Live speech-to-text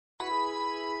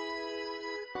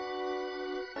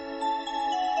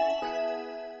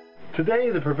Today,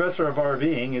 the Professor of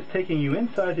RVing is taking you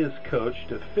inside his coach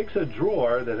to fix a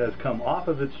drawer that has come off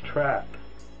of its track.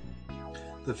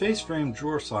 The face frame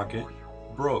drawer socket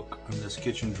broke on this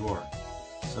kitchen drawer.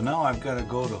 So now I've got to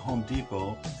go to Home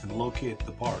Depot and locate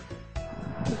the part.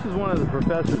 This is one of the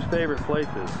Professor's favorite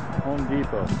places, Home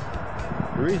Depot.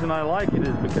 The reason I like it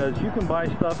is because you can buy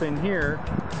stuff in here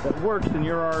that works in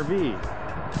your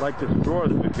RV, like this drawer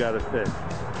that we've got to fix.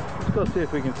 Let's go see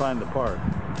if we can find the part.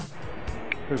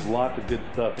 There's lots of good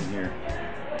stuff in here.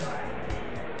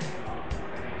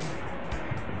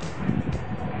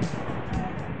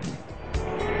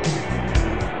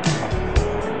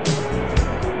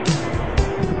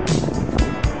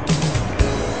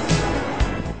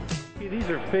 These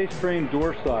are face frame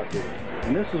door sockets,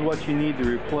 and this is what you need to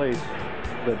replace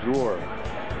the drawer.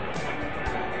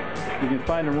 You can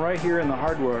find them right here in the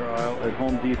hardware aisle at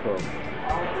Home Depot.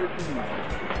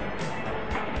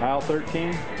 Aisle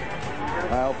 13?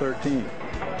 Aisle 13.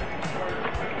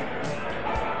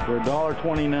 For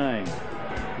 $1.29.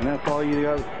 And that's all you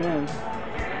gotta spend.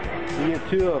 You get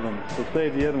 2 of them, so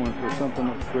save the other one for something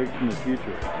that breaks in the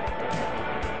future.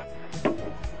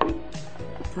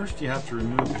 First you have to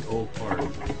remove the old part.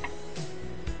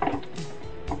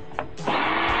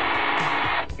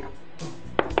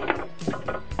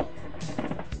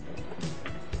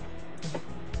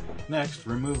 Next,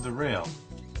 remove the rail.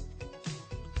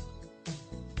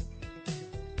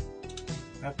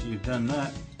 After you've done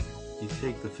that, you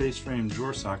take the face frame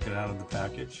drawer socket out of the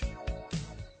package,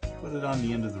 put it on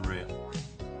the end of the rail.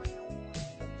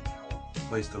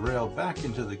 Place the rail back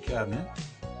into the cabinet,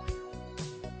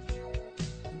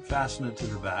 and fasten it to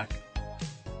the back,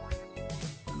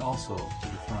 and also to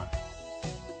the front.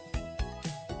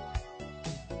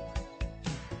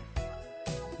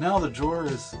 Now the drawer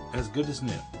is as good as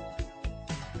new.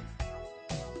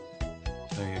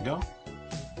 There you go.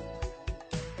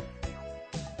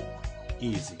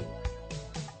 Easy.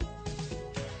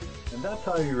 And that's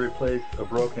how you replace a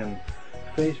broken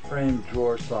face frame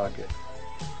drawer socket.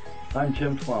 I'm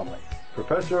Jim Twomley,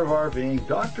 Professor of RVing,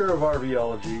 Doctor of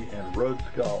RVology, and Rhodes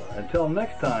Scholar. Until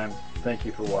next time, thank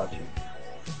you for watching.